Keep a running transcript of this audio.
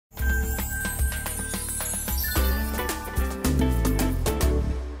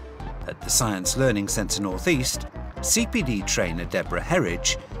Science Learning Centre North East, CPD trainer Deborah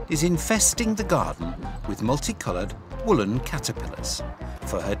Herridge is infesting the garden with multicoloured woolen caterpillars.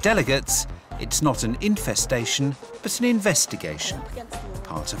 For her delegates, it's not an infestation, but an investigation.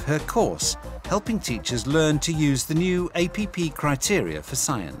 Part of her course, helping teachers learn to use the new APP criteria for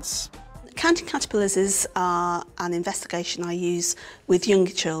science. Counting caterpillars is an investigation I use with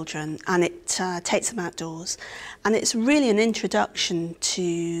younger children, and it takes them outdoors. And it's really an introduction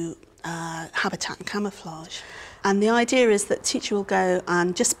to habitat and camouflage. And the idea is that the teacher will go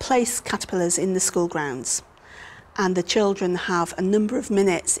and just place caterpillars in the school grounds. And the children have a number of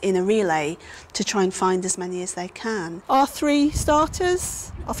minutes in a relay to try and find as many as they can. Our 3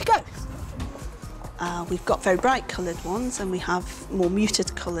 starters, off you go. We've got very bright coloured ones, and we have more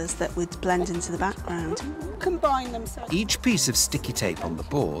muted colours that would blend into the background. Combine them. So each piece of sticky tape on the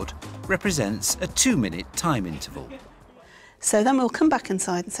board represents a 2-minute time interval. So then we'll come back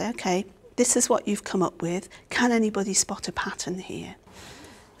inside and say, OK, this is what you've come up with. Can anybody spot a pattern here?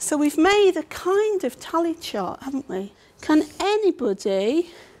 So we've made a kind of tally chart, haven't we? Can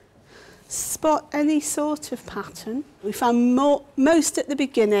anybody spot any sort of pattern? We found most at the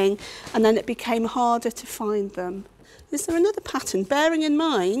beginning, and then it became harder to find them. Is there another pattern? Bearing in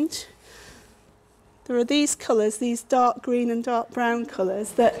mind, there are these colours, these dark green and dark brown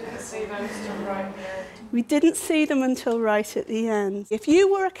colours that... We didn't see them until right at the end. If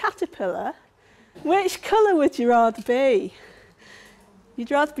you were a caterpillar, which colour would you rather be?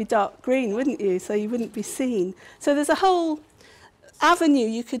 You'd rather be dark green, wouldn't you? So you wouldn't be seen. So there's a whole avenue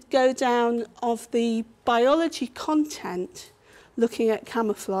you could go down of the biology content, looking at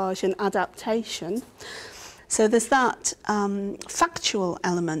camouflage and adaptation. So there's that factual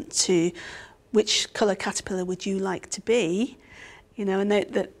element to which colour caterpillar would you like to be, you know, and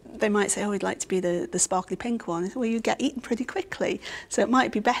they might say, oh, we'd like to be the sparkly pink one. Well, you get eaten pretty quickly, so it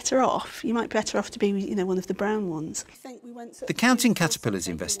might be better off. You might be better off to be, you know, one of the brown ones. The Counting Caterpillars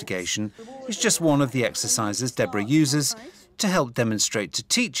investigation is just one of the exercises Deborah uses to help demonstrate to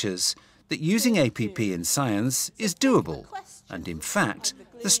teachers that using APP in science is doable, and in fact,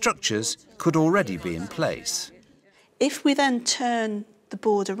 the structures could already be in place. If we then turn the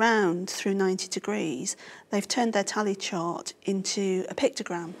board around through 90 degrees, they've turned their tally chart into a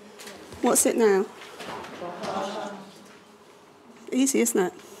pictogram. What's it now? Easy, isn't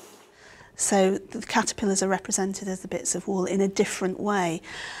it? So the caterpillars are represented as the bits of wool in a different way.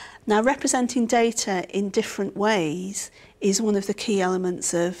 Now, representing data in different ways is one of the key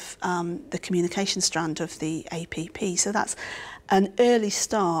elements of the communication strand of the APP. So that's an early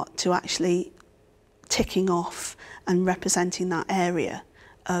start to actually ticking off and representing that area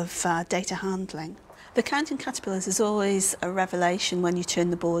of data handling. The counting caterpillars is always a revelation when you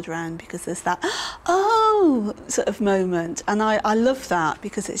turn the board around, because there's that, oh, sort of moment. And I love that,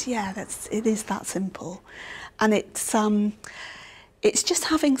 because it's, yeah, it is that simple. And it's just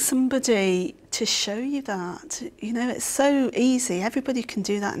having somebody to show you that. You know, it's so easy. Everybody can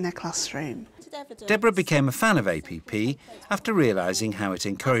do that in their classroom. Deborah became a fan of APP after realising how it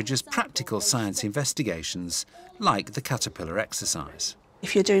encourages practical science investigations, like the caterpillar exercise.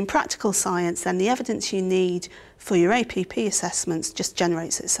 If you're doing practical science, then the evidence you need for your APP assessments just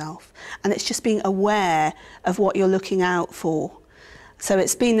generates itself. And it's just being aware of what you're looking out for. So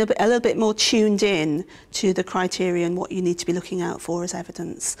it's been a little bit more tuned in to the criteria and what you need to be looking out for as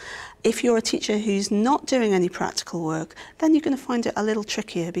evidence. If you're a teacher who's not doing any practical work, then you're going to find it a little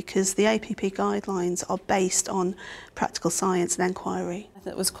trickier, because the APP guidelines are based on practical science and enquiry.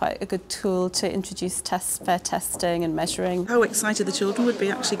 It was quite a good tool to introduce fair testing and measuring. How excited the children would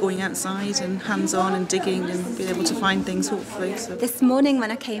be actually going outside and hands-on and digging and being able to find things, hopefully. So. This morning when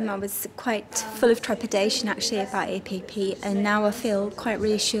I came, I was quite full of trepidation actually about APP, and now I feel quite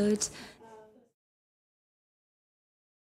reassured.